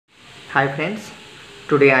Hi friends,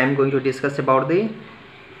 today I am going to discuss about the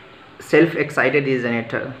self-excited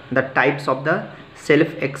regenerator, the types of the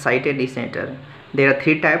self-excited regenerator. There are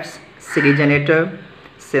three types: series generator,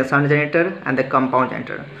 shunt generator and the compound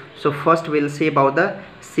generator. So first we will see about the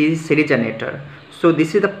series generator. So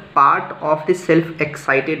this is the part of the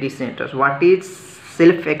self-excited regenerator. What is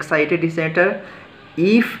self-excited regenerator?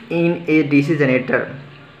 If in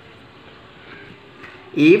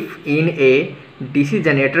a DC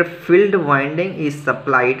generator field winding is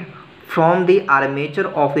supplied from the armature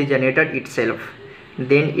of the generator itself,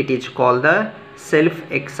 then it is called the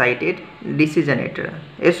self-excited DC generator.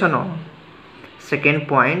 Yes or no? Second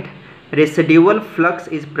point, residual flux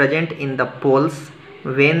is present in the poles.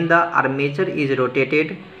 When the armature is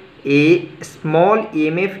rotated, a small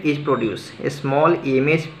EMF is produced. A small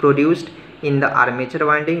EMF is produced in the armature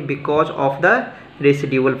winding because of the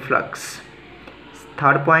residual flux.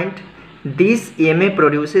 Third point, this EMF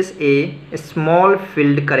produces a small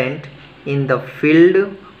field current in the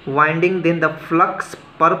field winding. Then the flux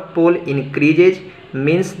per pole increases,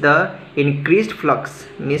 means the increased flux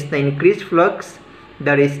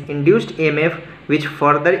there is induced EMF which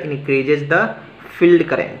further increases the field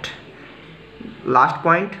current. Last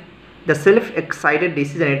point, the self-excited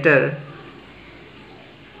DC generator.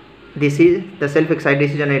 This is the self-excited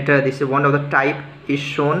DC generator. This is one of the type is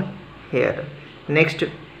shown here. Next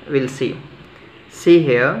we'll see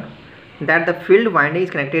here that the field winding is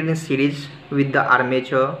connected in series with the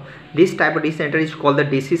armature. This type of DC generator is called the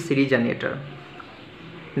DC series generator.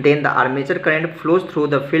 Then the armature current flows through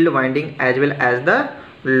the field winding as well as the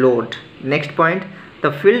load. Next point,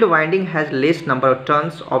 the field winding has less number of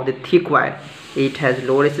turns of the thick wire. It has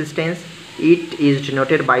low resistance. It is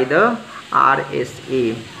denoted by the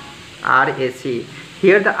RSA.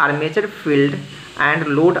 Here the armature field and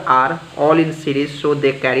load are all in series, so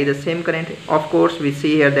they carry the same current. Of course we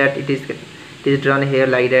see here that it is drawn here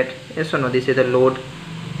like that. Yes or no? This is the load.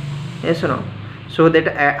 Yes or no? So that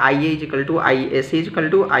IA is equal to ISC is equal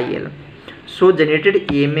to IL. So generated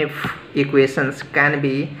EMF equations can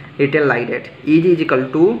be written like that: EG is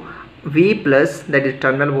equal to V plus, that is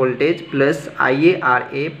terminal voltage, plus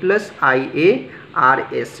IARA plus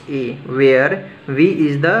IARSA, where V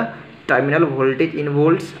is the terminal voltage in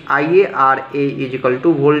volts, IARA is equal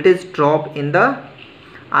to voltage drop in the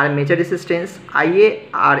armature resistance,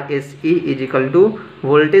 IARSE is equal to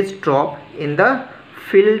voltage drop in the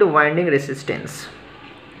field winding resistance.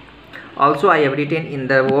 Also I have written in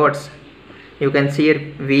the words, you can see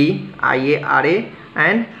here V, IARA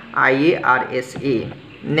and IARSA.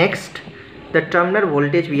 Next, the terminal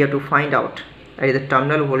voltage we have to find out. That is the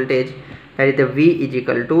terminal voltage, that is the V is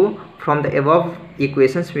equal to, from the above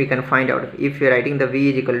equations we can find out. If you are writing the V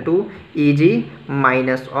is equal to EG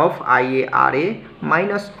minus of IARA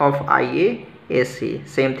minus of IASC.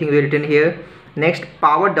 Same thing we written here. Next,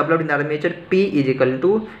 power developed in the armature P is equal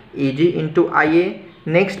to EG into IA.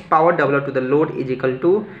 Next, power developed to the load is equal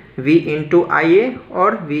to V into IA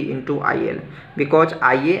or V into IL, because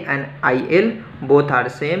IA and IL both are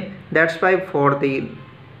same. That's why for the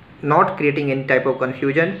not creating any type of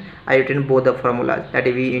confusion, I written both the formulas, that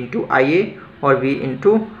is V into IA or V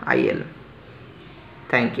into IL.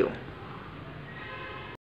 Thank you.